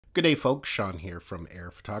Good day folks, Sean here from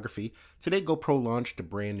Air Photography. Today GoPro launched a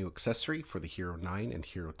brand new accessory for the Hero 9 and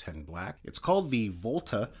Hero 10 Black. It's called the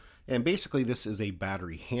Volta, and basically this is a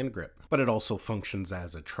battery hand grip, but it also functions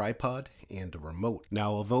as a tripod and a remote.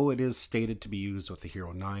 Now, although it is stated to be used with the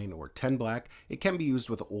Hero 9 or 10 Black, it can be used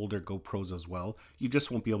with older GoPros as well. You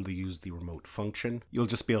just won't be able to use the remote function. You'll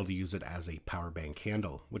just be able to use it as a power bank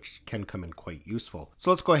handle, which can come in quite useful.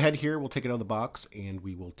 So let's go ahead here, we'll take it out of the box and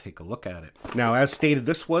we will take a look at it. Now, as stated,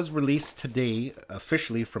 this was released today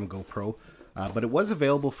officially from GoPro, but it was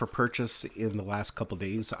available for purchase in the last couple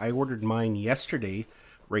days. I ordered mine yesterday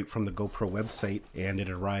right from the GoPro website, and it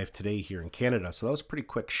arrived today here in Canada. So that was pretty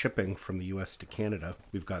quick shipping from the US to Canada.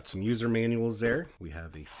 We've got some user manuals there. We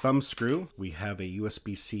have a thumb screw. We have a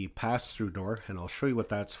USB-C pass-through door, and I'll show you what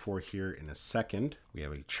that's for here in a second. We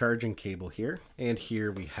have a charging cable here, and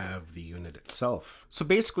here we have the unit itself. So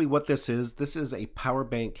basically what this is a power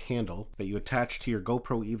bank handle that you attach to your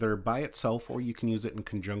GoPro either by itself or you can use it in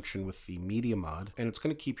conjunction with the media mod, and it's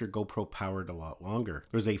going to keep your GoPro powered a lot longer.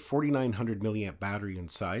 There's a 4900 milliamp battery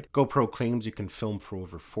inside. GoPro claims you can film for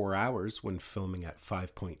over 4 hours when filming at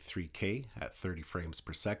 5.3K at 30 frames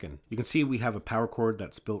per second. You can see we have a power cord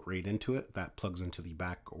that's built right into it. That plugs into the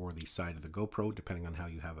back or the side of the GoPro, depending on how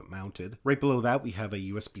you have it mounted. Right below that, we have a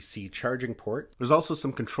USB-C charging port. There's also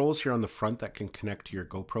some controls here on the front that can connect to your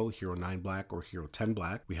GoPro Hero 9 Black or Hero 10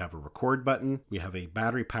 Black. We have a record button. We have a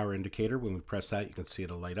battery power indicator. When we press that, you can see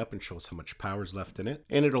it'll light up and show us how much power is left in it.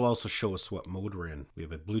 And it'll also show us what mode we're in. We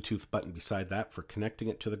have a Bluetooth button beside that for connecting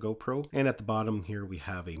it to the GoPro. And at the bottom here, we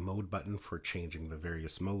have a mode button for changing the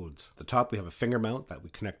various modes. At the top, we have a finger mount that we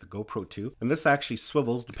connect the GoPro to. And this actually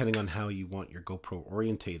swivels depending on how you want your GoPro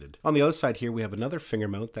orientated. On the other side here, we have another finger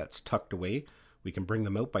mount that's tucked away. We can bring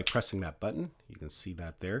them out by pressing that button. You can see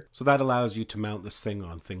that there. So that allows you to mount this thing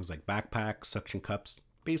on things like backpacks, suction cups,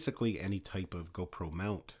 basically any type of GoPro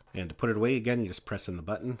mount. And to put it away again, you just press in the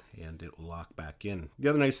button and it will lock back in. The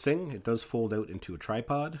other nice thing, it does fold out into a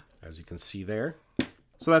tripod, as you can see there.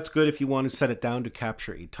 So that's good if you want to set it down to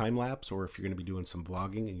capture a time lapse, or if you're going to be doing some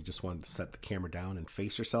vlogging and you just want to set the camera down and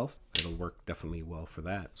face yourself. It'll work definitely well for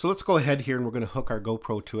that. So let's go ahead here and we're going to hook our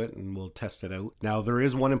GoPro to it and we'll test it out. Now there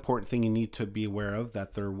is one important thing you need to be aware of,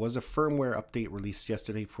 that there was a firmware update released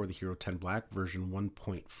yesterday for the Hero 10 Black version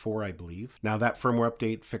 1.4, I believe. Now that firmware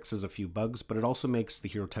update fixes a few bugs, but it also makes the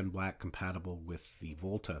Hero 10 Black compatible with the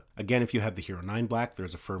Volta. Again, if you have the Hero 9 Black,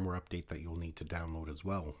 there's a firmware update that you'll need to download as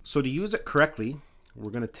well. So to use it correctly, we're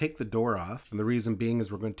going to take the door off, and the reason being is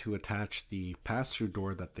we're going to attach the pass-through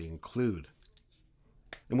door that they include.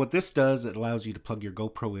 And what this does, it allows you to plug your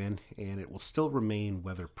GoPro in and it will still remain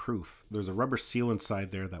weatherproof. There's a rubber seal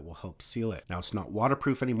inside there that will help seal it. Now it's not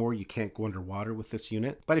waterproof anymore, you can't go underwater with this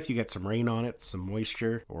unit, but if you get some rain on it, some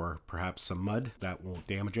moisture, or perhaps some mud, that won't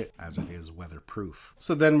damage it as it is weatherproof.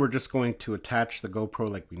 So then we're just going to attach the GoPro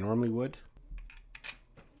like we normally would,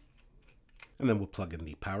 and then we'll plug in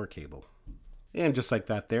the power cable. And just like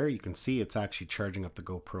that there, you can see it's actually charging up the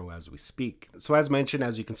GoPro as we speak. So as mentioned,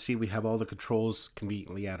 as you can see, we have all the controls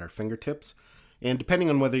conveniently at our fingertips. And depending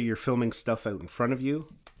on whether you're filming stuff out in front of you,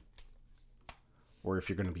 or if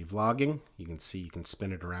you're going to be vlogging, you can see you can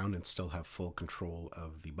spin it around and still have full control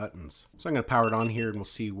of the buttons. So I'm going to power it on here and we'll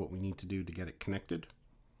see what we need to do to get it connected.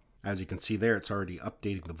 As you can see there, it's already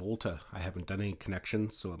updating the Volta. I haven't done any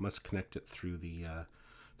connections, so it must connect it through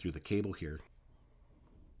the cable here.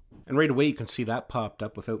 And right away you can see that popped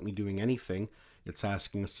up without me doing anything. It's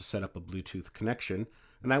asking us to set up a Bluetooth connection,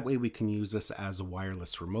 and that way we can use this as a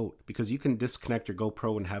wireless remote, because you can disconnect your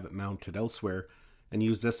GoPro and have it mounted elsewhere and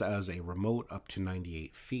use this as a remote up to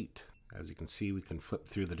 98 feet. As you can see, we can flip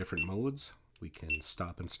through the different modes. We can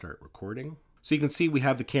stop and start recording. So you can see we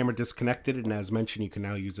have the camera disconnected, and as mentioned, you can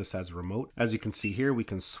now use this as a remote. As you can see here, we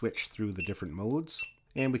can switch through the different modes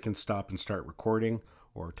and we can stop and start recording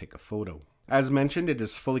or take a photo. As mentioned, it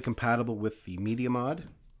is fully compatible with the media mod.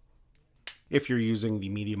 If you're using the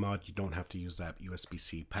media mod, you don't have to use that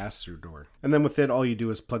USB-C pass-through door. And then with it, all you do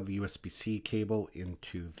is plug the USB-C cable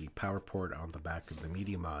into the power port on the back of the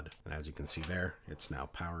media mod. And as you can see there, it's now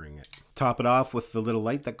powering it. Top it off with the little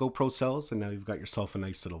light that GoPro sells, and now you've got yourself a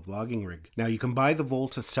nice little vlogging rig. Now you can buy the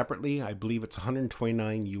Volta separately. I believe it's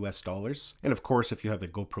 $129 US. And of course, if you have a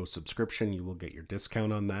GoPro subscription, you will get your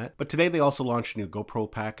discount on that. But today they also launched a new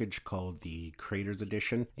GoPro package called the Creators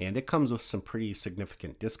Edition, and it comes with some pretty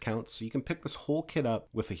significant discounts. So you can pick this whole kit up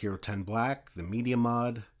with the Hero 10 Black, the media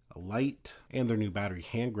mod, a light, and their new battery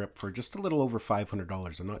hand grip for just a little over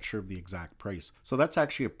 $500. I'm not sure of the exact price. So that's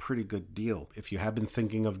actually a pretty good deal. If you have been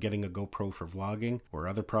thinking of getting a GoPro for vlogging or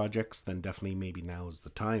other projects, then definitely maybe now is the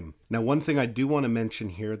time. Now, one thing I do want to mention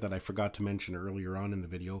here that I forgot to mention earlier on in the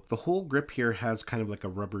video, the whole grip here has kind of like a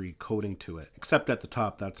rubbery coating to it, except at the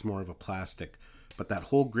top, that's more of a plastic. But that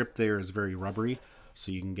whole grip there is very rubbery,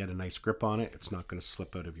 so you can get a nice grip on it. It's not going to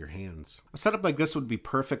slip out of your hands. A setup like this would be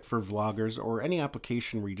perfect for vloggers or any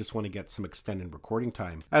application where you just want to get some extended recording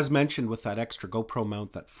time. As mentioned, with that extra GoPro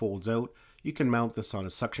mount that folds out, you can mount this on a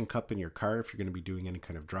suction cup in your car if you're going to be doing any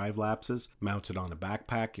kind of drive lapses, mount it on a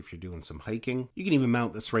backpack if you're doing some hiking. You can even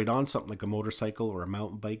mount this right on something like a motorcycle or a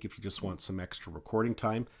mountain bike if you just want some extra recording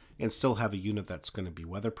time, and still have a unit that's going to be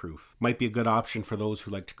weatherproof. Might be a good option for those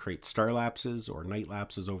who like to create star lapses or night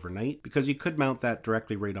lapses overnight, because you could mount that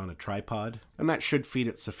directly right on a tripod, and that should feed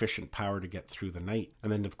it sufficient power to get through the night.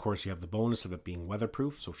 And then of course you have the bonus of it being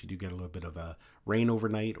weatherproof, so if you do get a little bit of a rain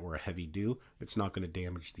overnight or a heavy dew, it's not going to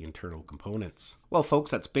damage the internal components. Well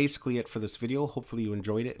folks, that's basically it for this video. Hopefully you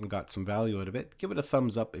enjoyed it and got some value out of it. Give it a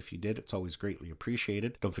thumbs up if you did. It's always greatly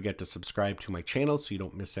appreciated. Don't forget to subscribe to my channel so you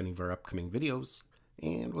don't miss any of our upcoming videos,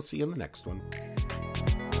 and we'll see you in the next one.